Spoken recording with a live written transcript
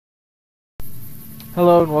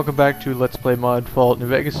Hello and welcome back to Let's Play Mod Fallout New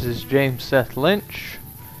Vegas. This is James Seth Lynch,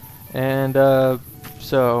 and we're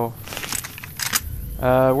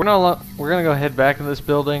gonna go head back into this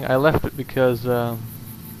building. I left it because I've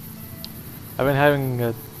been having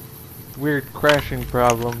a weird crashing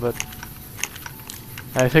problem, but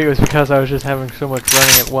I think it was because I was just having so much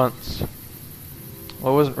running at once.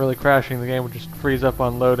 Well, it wasn't really crashing; the game would just freeze up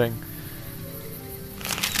on loading.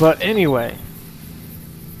 But anyway.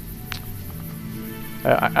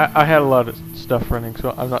 I had a lot of stuff running,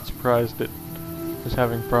 so I'm not surprised it was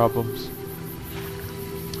having problems.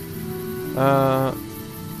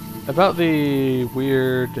 About the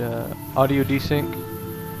weird audio desync,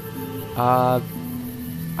 I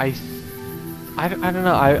don't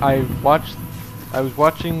know. I was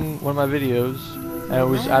watching one of my videos and it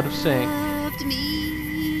was out of sync,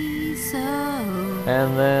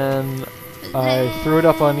 and then I threw it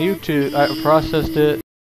up on YouTube. I processed it.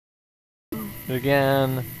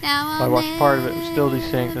 Again, I watched part of it, it was still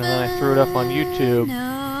desynced, and then I threw it up on YouTube,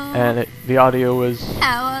 and the audio was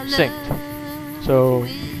synced. So,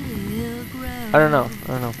 I don't know.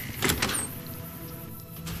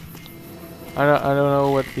 I don't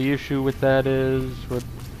know what the issue with that is. What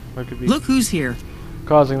could be? Look who's here.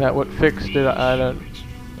 Causing that? What fixed it? I don't,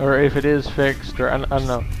 or if it is fixed, or I don't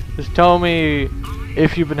know. Just tell me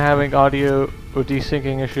if you've been having audio or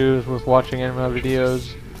desyncing issues with watching any of my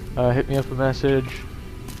videos. Hit me up a message.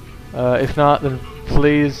 If not, then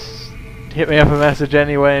please hit me up a message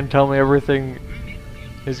anyway and tell me everything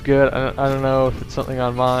is good. I don't know if it's something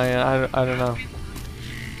on mine. I don't know.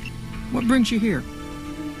 What brings you here?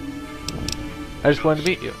 I just wanted to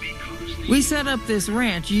meet you. We set up this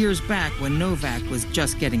ranch years back when Novak was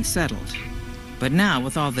just getting settled. But now,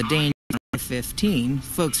 with all the danger on I-15,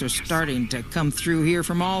 folks are starting to come through here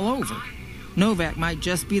from all over. Novak might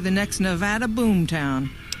just be the next Nevada boomtown.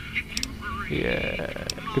 Yeah.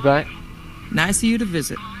 Goodbye. Nice of you to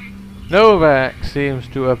visit. Novak seems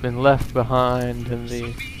to have been left behind in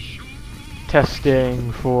the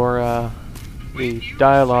testing for the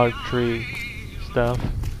dialogue tree stuff.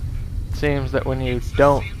 It seems that when you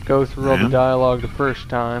don't go through all the dialogue the first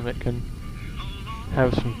time, it can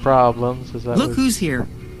have some problems. As that Look who's here.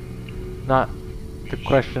 Not the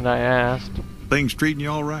question I asked. Things treating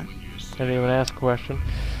you all right? I didn't even ask a question.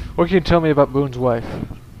 What can you tell me about Boone's wife?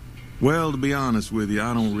 Well, to be honest with you,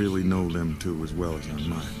 I don't really know them two as well as I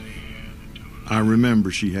might. I remember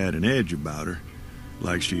she had an edge about her,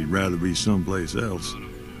 like she'd rather be someplace else.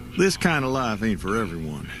 This kind of life ain't for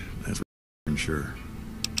everyone, that's for sure.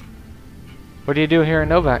 What do you do here in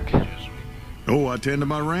Novak? Oh, I tend to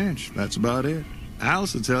my ranch, that's about it.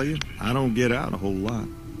 Alice will tell you, I don't get out a whole lot.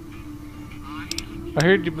 I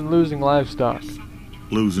heard you've been losing livestock.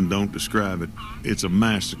 Losing don't describe it. It's a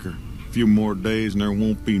massacre. A few more days and there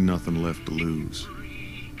won't be nothing left to lose.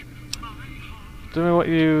 Tell me what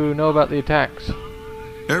you know about the attacks.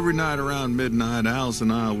 Every night around midnight, Alice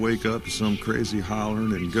and I wake up to some crazy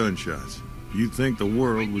hollering and gunshots. You'd think the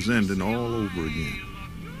world was ending all over again.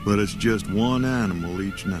 But it's just one animal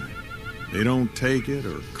each night. They don't take it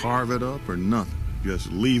or carve it up or nothing.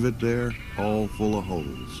 Just leave it there, all full of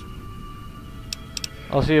holes.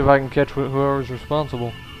 I'll see if I can catch whoever's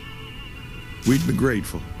responsible. We'd be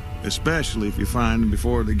grateful, especially if you find them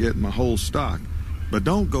before they get my whole stock. But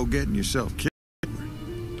don't go getting yourself killed.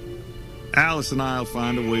 Alice and I'll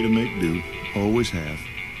find a way to make do. Always have.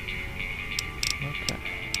 Okay.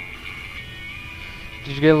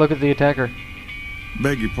 Did you get a look at the attacker?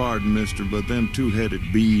 Beg your pardon, mister, but them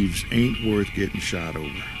two-headed beeves ain't worth getting shot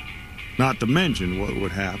over. Not to mention what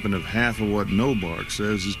would happen if half of what Nobark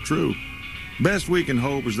says is true. Best we can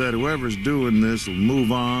hope is that whoever's doing this will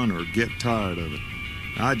move on or get tired of it.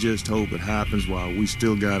 I just hope it happens while we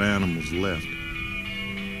still got animals left.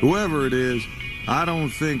 Whoever it is, I don't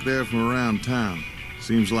think they're from around town.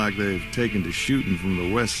 Seems like they've taken to shooting from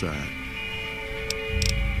the west side.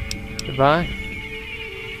 Goodbye.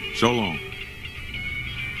 So long.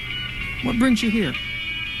 What brings you here?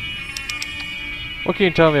 What can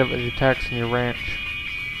you tell me about the attacks in your ranch?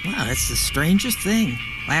 Wow, that's the strangest thing.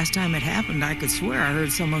 Last time it happened, I could swear I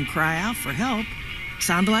heard someone cry out for help.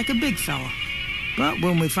 Sounded like a big fella. But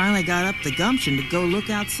when we finally got up the gumption to go look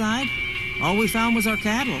outside, all we found was our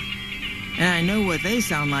cattle. And I know what they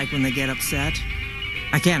sound like when they get upset.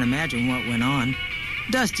 I can't imagine what went on.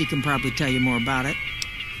 Dusty can probably tell you more about it.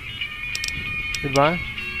 Goodbye.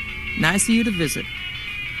 Nice of you to visit.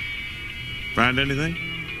 Find anything?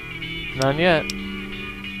 None yet.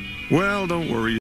 Well, don't worry.